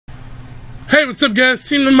Hey, what's up guys,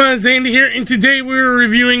 TeamDemise Andy here, and today we're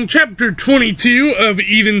reviewing Chapter 22 of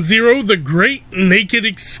Eden Zero, The Great Naked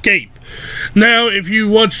Escape. Now, if you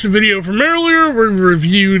watched the video from earlier, we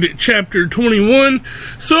reviewed Chapter 21,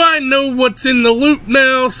 so I know what's in the loop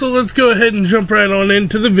now, so let's go ahead and jump right on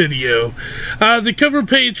into the video. The cover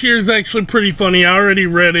page here is actually pretty funny. I already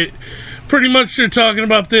read it. Pretty much they're talking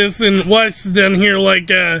about this, and Weiss is down here like,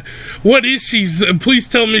 what is she? Please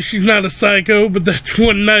tell me she's not a psycho, but that's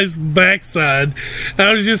one nice backside.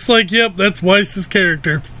 I was just like, yep, that's Weiss's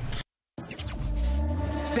character.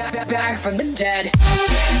 Back from the dead.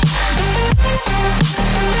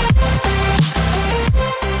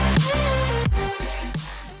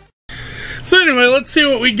 So anyway, let's see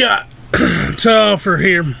what we got to offer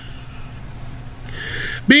here.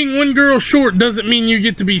 Being one girl short doesn't mean you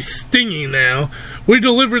get to be stingy now. We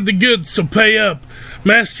delivered the goods, so pay up.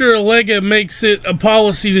 Master Allega makes it a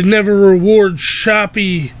policy to never reward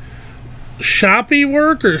shoppy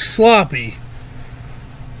work or sloppy?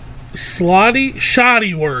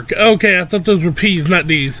 Shoddy work. Okay, I thought those were P's, not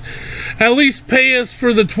D's. At least pay us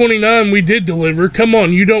for the 29 we did deliver. Come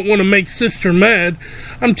on, you don't want to make sister mad.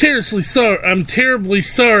 I'm terribly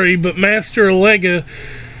sorry, but Master Allega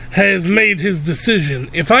has made his decision.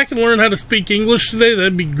 If I can learn how to speak English today,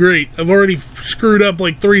 that'd be great. I've already screwed up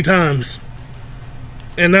like 3 times.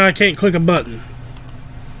 And now I can't click a button.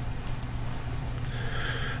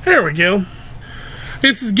 There we go.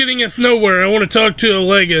 This is getting us nowhere. I want to talk to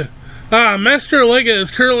Allega. Master Allega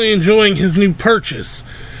is currently enjoying his new purchase.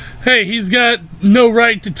 Hey, he's got no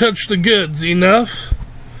right to touch the goods. Enough?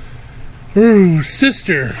 Ooh,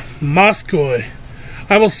 sister, Moskoy.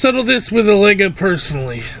 I will settle this with Allega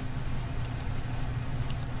personally.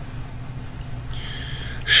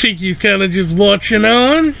 Shiki's kind of just watching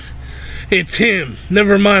on. It's him.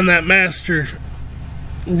 Never mind that master.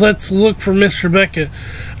 Let's look for Miss Rebecca.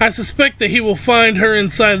 I suspect that he will find her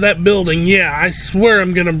inside that building. Yeah, I swear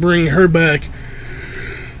I'm gonna bring her back.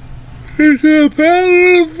 It's a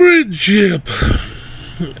battle of friendship.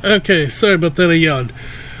 Okay, sorry about that, I yawned.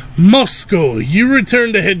 Moscow, you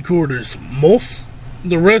return to headquarters.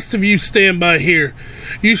 The rest of you stand by here.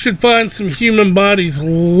 You should find some human bodies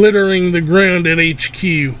littering the ground at HQ.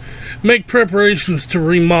 Make preparations to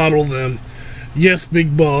remodel them. Yes,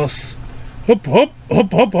 big boss. Hop, hop,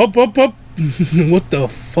 hop, hop, hop, hop, hop. What the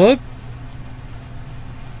fuck?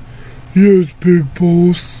 Yes, big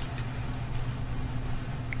boss.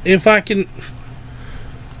 If I can...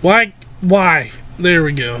 Why? There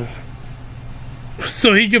we go.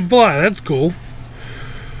 So he can fly, that's cool.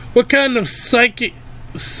 What kind of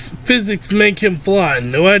physics make him fly?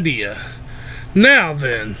 No idea. Now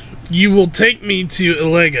then, you will take me to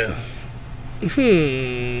Allega.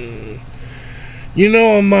 You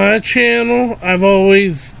know, on my channel, I've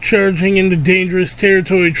always charging into dangerous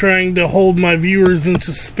territory trying to hold my viewers in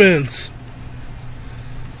suspense.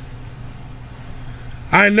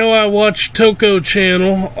 I know I watch Toko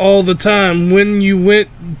channel all the time. When you went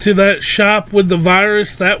to that shop with the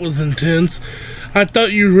virus, that was intense. I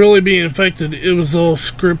thought you'd really be infected. It was all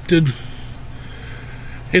scripted.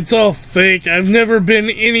 It's all fake. I've never been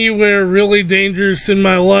anywhere really dangerous in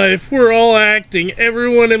my life. We're all acting.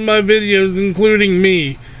 Everyone in my videos, including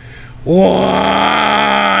me.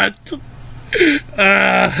 What?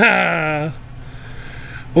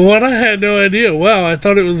 What? I had no idea. Wow, I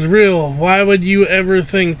thought it was real. Why would you ever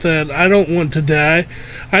think that? I don't want to die.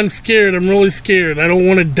 I'm scared. I'm really scared. I don't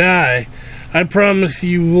want to die. I promise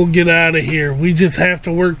you we'll get out of here. We just have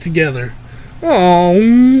to work together.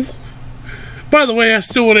 Oh. By the way, I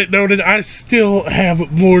still want it noted, I still have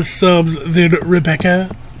more subs than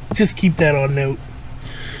Rebecca. Just keep that on note.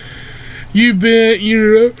 You bet,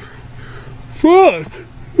 fuck.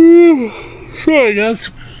 Sorry, guys.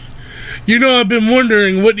 You know, I've been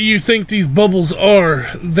wondering, what do you think these bubbles are?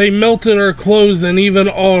 They melted our clothes and even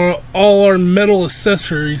all our metal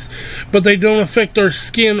accessories, but they don't affect our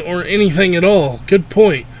skin or anything at all. Good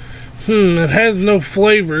point. It has no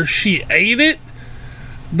flavor. She ate it?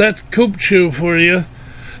 That's Kopcho for you.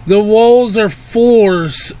 The walls are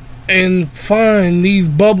floors and fine. These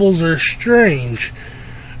bubbles are strange.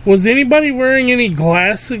 Was anybody wearing any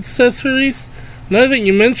glass accessories? Now that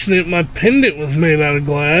you mention it, my pendant was made out of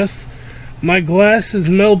glass. My glass is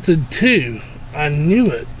melted too. I knew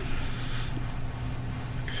it.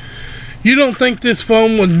 You don't think this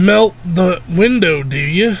foam would melt the window, do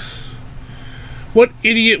you? What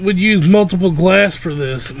idiot would use multiple glass for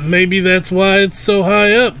this? Maybe that's why it's so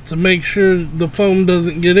high up, to make sure the foam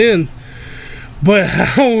doesn't get in. But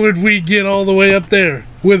how would we get all the way up there?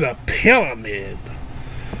 With a pyramid.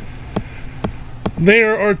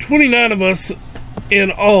 There are 29 of us in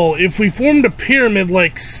all. If we formed a pyramid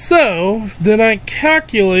like so, then I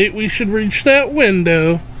calculate we should reach that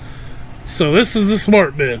window. So this is a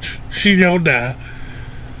smart bitch. She don't die.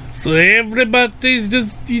 So everybody's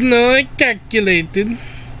just, you know, I calculated.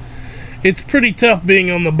 It's pretty tough being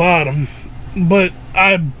on the bottom. But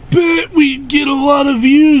I bet we'd get a lot of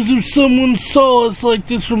views if someone saw us like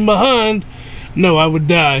this from behind. No, I would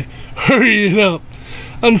die. Hurry it up.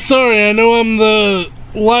 I'm sorry, I know I'm the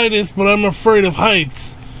lightest, but I'm afraid of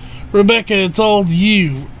heights. Rebecca, it's all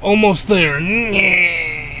you. Almost there.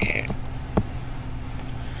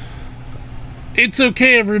 It's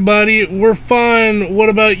okay, everybody. We're fine. What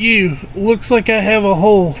about you? Looks like I have a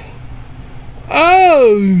hole.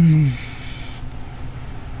 Oh!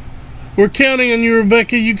 We're counting on you,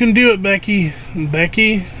 Rebecca. You can do it, Becky.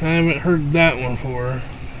 Becky? I haven't heard that one before.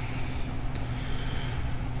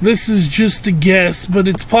 This is just a guess, but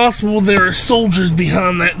it's possible there are soldiers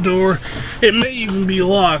behind that door. It may even be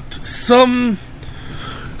locked. Some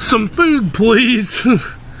food, please.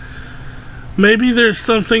 Maybe there's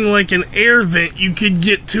something like an air vent you could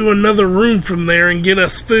get to another room from there and get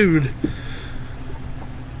us food.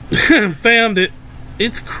 Found it.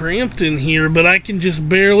 It's cramped in here, but I can just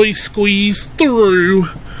barely squeeze through.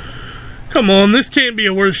 Come on, this can't be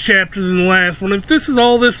a worse chapter than the last one. If this is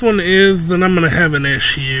all this one is, then I'm gonna have an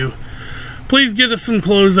issue. Please get us some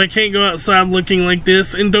clothes. I can't go outside looking like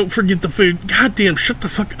this. And don't forget the food. Goddamn, shut the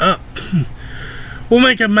fuck up. We'll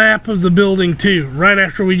make a map of the building, too, right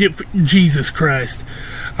after we get... Jesus Christ.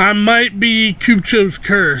 I might be Cucho's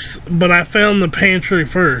curse, but I found the pantry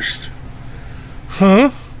first.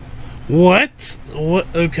 Huh? What? What?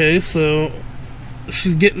 Okay, so...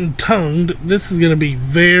 She's getting tongued. This is gonna be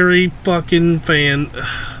very fucking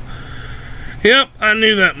Yep, I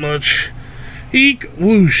knew that much. Eek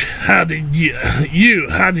whoosh, how did you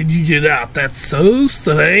get out? That's so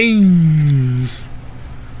strange.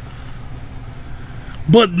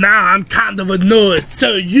 But now I'm kind of annoyed,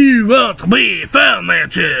 so you won't be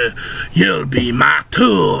furniture. You'll be my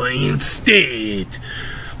tool instead.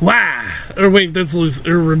 Why? Or wait, that's Lucy,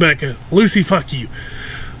 or Rebecca. Lucy, fuck you.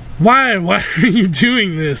 Why are you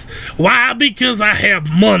doing this? Why? Because I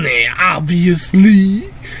have money, obviously.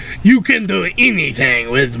 You can do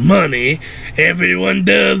anything with money. Everyone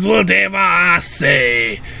does whatever I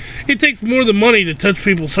say. It takes more than money to touch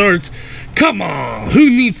people's hearts. Come on,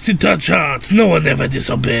 who needs to touch hearts? No one ever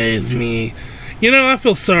disobeys me. You know, I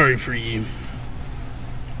feel sorry for you.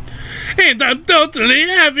 And I'm totally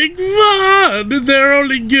having fun. They're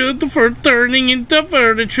only good for turning into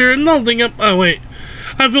furniture and holding up... Oh, wait.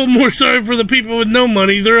 I feel more sorry for the people with no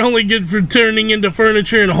money. They're only good for turning into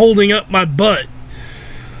furniture and holding up my butt.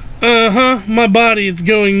 Uh-huh, my body is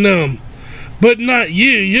going numb. But not you.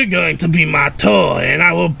 You're going to be my toy, and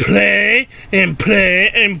I will play and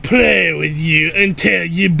play and play with you until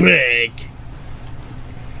you break.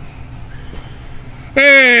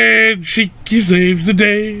 And Shiki saves the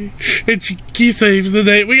day. And Shiki saves the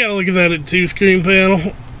day. We gotta look at that at 2-screen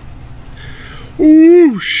panel.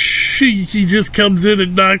 Ooh, Shiki just comes in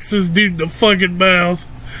and knocks this dude in the fucking mouth.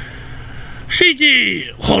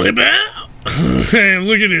 Shiki! Holy bow! Man,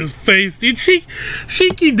 look at his face, dude.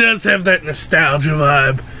 Shiki does have that nostalgia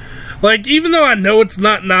vibe. Like, even though I know it's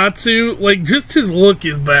not Natsu, like, just his look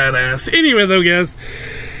is badass. Anyway, though, guys,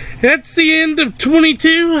 that's the end of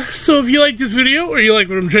 22. So if you like this video, or you like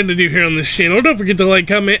what I'm trying to do here on this channel, don't forget to like,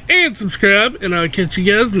 comment, and subscribe. And I'll catch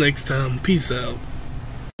you guys next time. Peace out.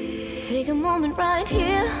 Take a moment right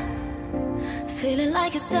here, feeling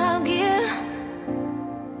like it's out gear,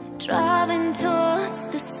 driving towards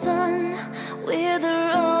the sun with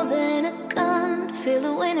a rose and a gun. Feel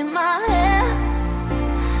the wind in my hair.